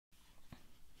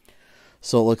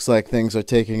So it looks like things are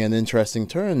taking an interesting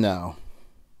turn now.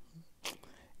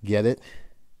 Get it?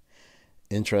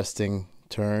 Interesting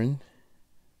turn.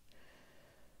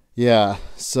 Yeah,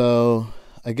 so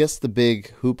I guess the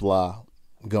big hoopla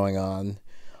going on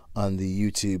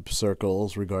the YouTube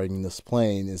circles regarding this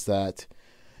plane is that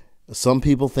some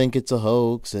people think it's a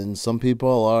hoax and some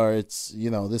people are,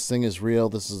 this thing is real.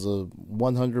 This is a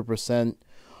 100%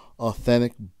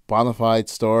 authentic, bona fide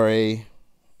story.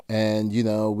 And,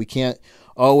 we can't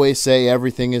always say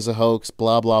everything is a hoax,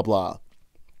 blah, blah, blah.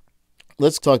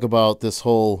 Let's talk about this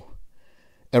whole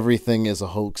everything is a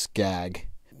hoax gag,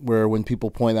 where when people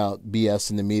point out BS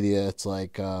in the media, it's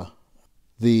like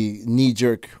the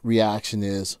knee-jerk reaction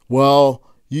is, well,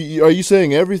 are you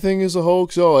saying everything is a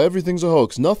hoax? Oh, everything's a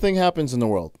hoax. Nothing happens in the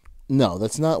world. No,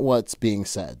 that's not what's being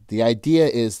said. The idea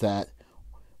is that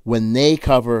when they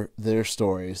cover their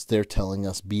stories, they're telling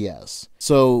us BS.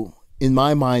 So in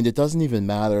my mind, it doesn't even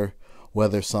matter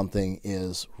whether something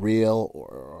is real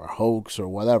or a hoax or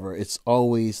whatever. It's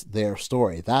always their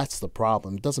story. That's the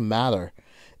problem. It doesn't matter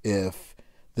if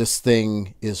this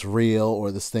thing is real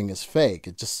or this thing is fake.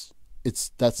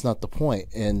 That's not the point.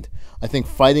 And I think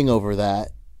fighting over that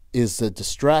is a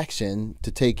distraction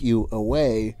to take you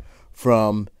away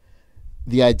from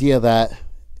the idea that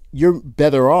you're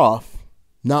better off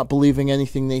not believing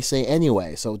anything they say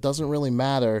anyway. So it doesn't really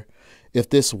matter if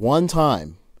this one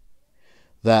time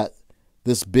that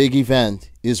this big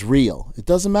event is real. It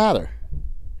doesn't matter.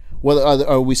 What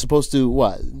are we supposed to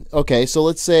what? Okay, so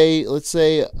let's say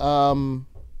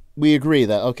we agree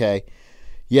that okay,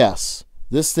 yes,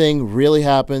 this thing really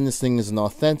happened. This thing is an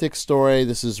authentic story.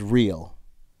 This is real.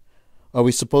 Are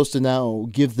we supposed to now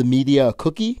give the media a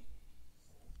cookie?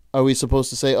 Are we supposed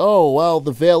to say, "Oh, well,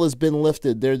 the veil has been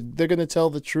lifted. They're going to tell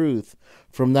the truth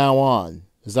from now on"?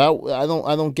 Is that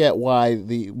I don't get why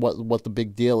what the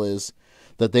big deal is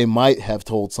that they might have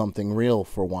told something real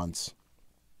for once.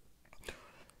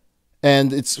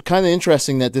 And it's kind of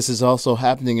interesting that this is also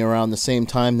happening around the same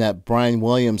time that Brian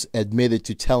Williams admitted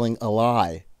to telling a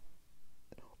lie.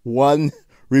 One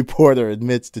reporter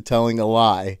admits to telling a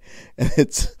lie, and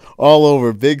it's all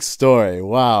over. Big story.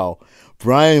 Wow.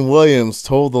 Brian Williams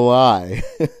told a lie.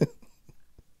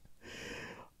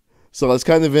 So it's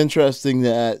kind of interesting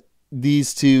that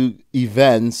these two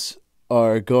events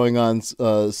are going on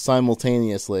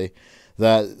simultaneously,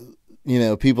 that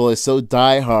people are so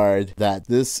diehard that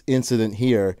this incident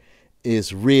here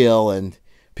is real and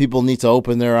people need to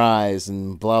open their eyes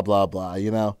and blah blah blah.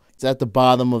 It's at the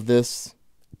bottom of this.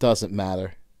 It doesn't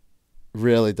matter.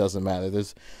 Really doesn't matter.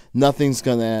 There's nothing's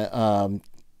gonna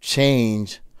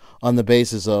change on the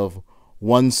basis of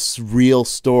one real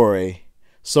story.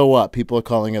 So what? People are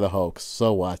calling it a hoax.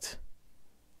 So what?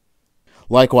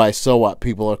 Likewise, so what?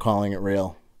 People are calling it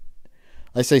real.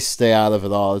 I say stay out of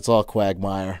it all. It's all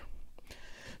quagmire.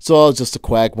 It's all just a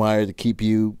quagmire to keep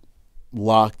you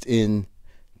locked in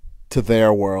to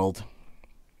their world.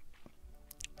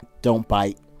 Don't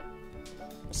bite.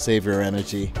 Save your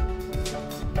energy.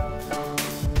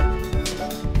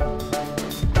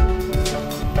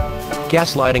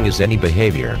 Gaslighting is any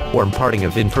behavior or imparting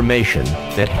of information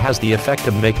that has the effect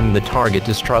of making the target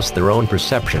distrust their own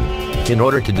perception in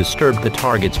order to disturb the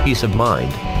target's peace of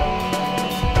mind.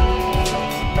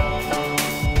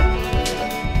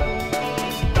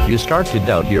 You start to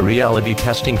doubt your reality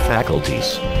testing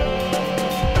faculties.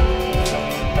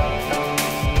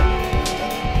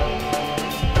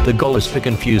 The goal is to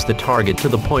confuse the target to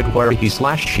the point where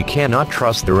he/she cannot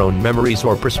trust their own memories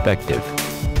or perspective.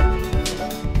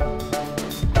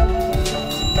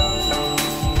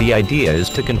 The idea is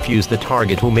to confuse the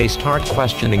target, who may start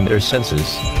questioning their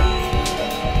senses.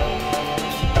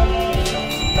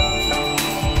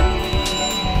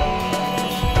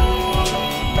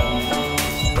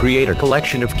 Create a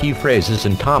collection of key phrases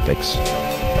and topics.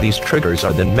 These triggers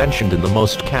are then mentioned in the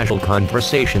most casual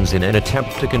conversations in an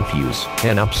attempt to confuse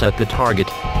and upset the target.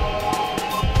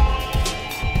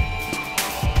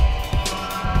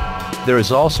 There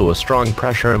is also a strong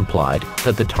pressure implied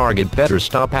that the target better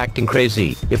stop acting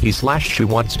crazy if he/she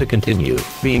wants to continue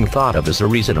being thought of as a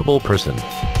reasonable person.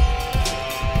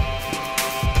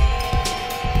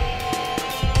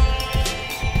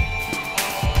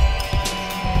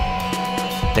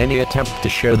 Any attempt to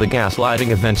share the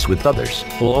gaslighting events with others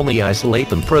will only isolate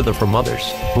them further from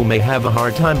others, who may have a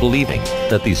hard time believing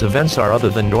that these events are other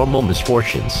than normal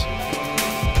misfortunes.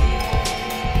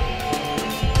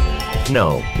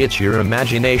 No, it's your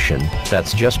imagination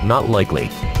that's just not likely.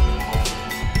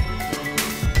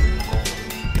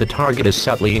 The target is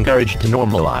subtly encouraged to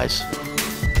normalize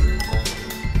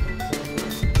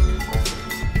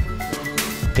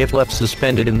If left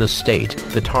suspended in this state,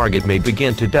 the target may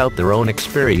begin to doubt their own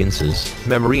experiences,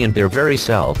 memory and their very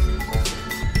self.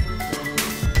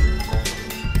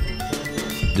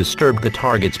 Disturb the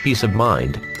target's peace of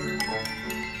mind.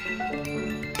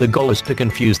 The goal is to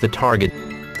confuse the target.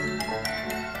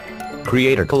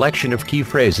 Create a collection of key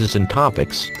phrases and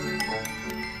topics.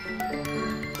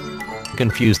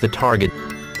 Confuse the target.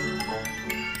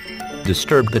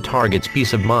 Disturb the target's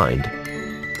peace of mind.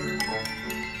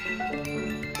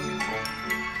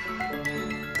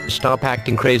 Stop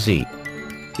acting crazy.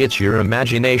 It's your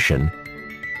imagination.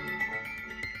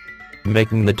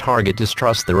 Making the target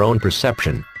distrust their own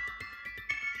perception.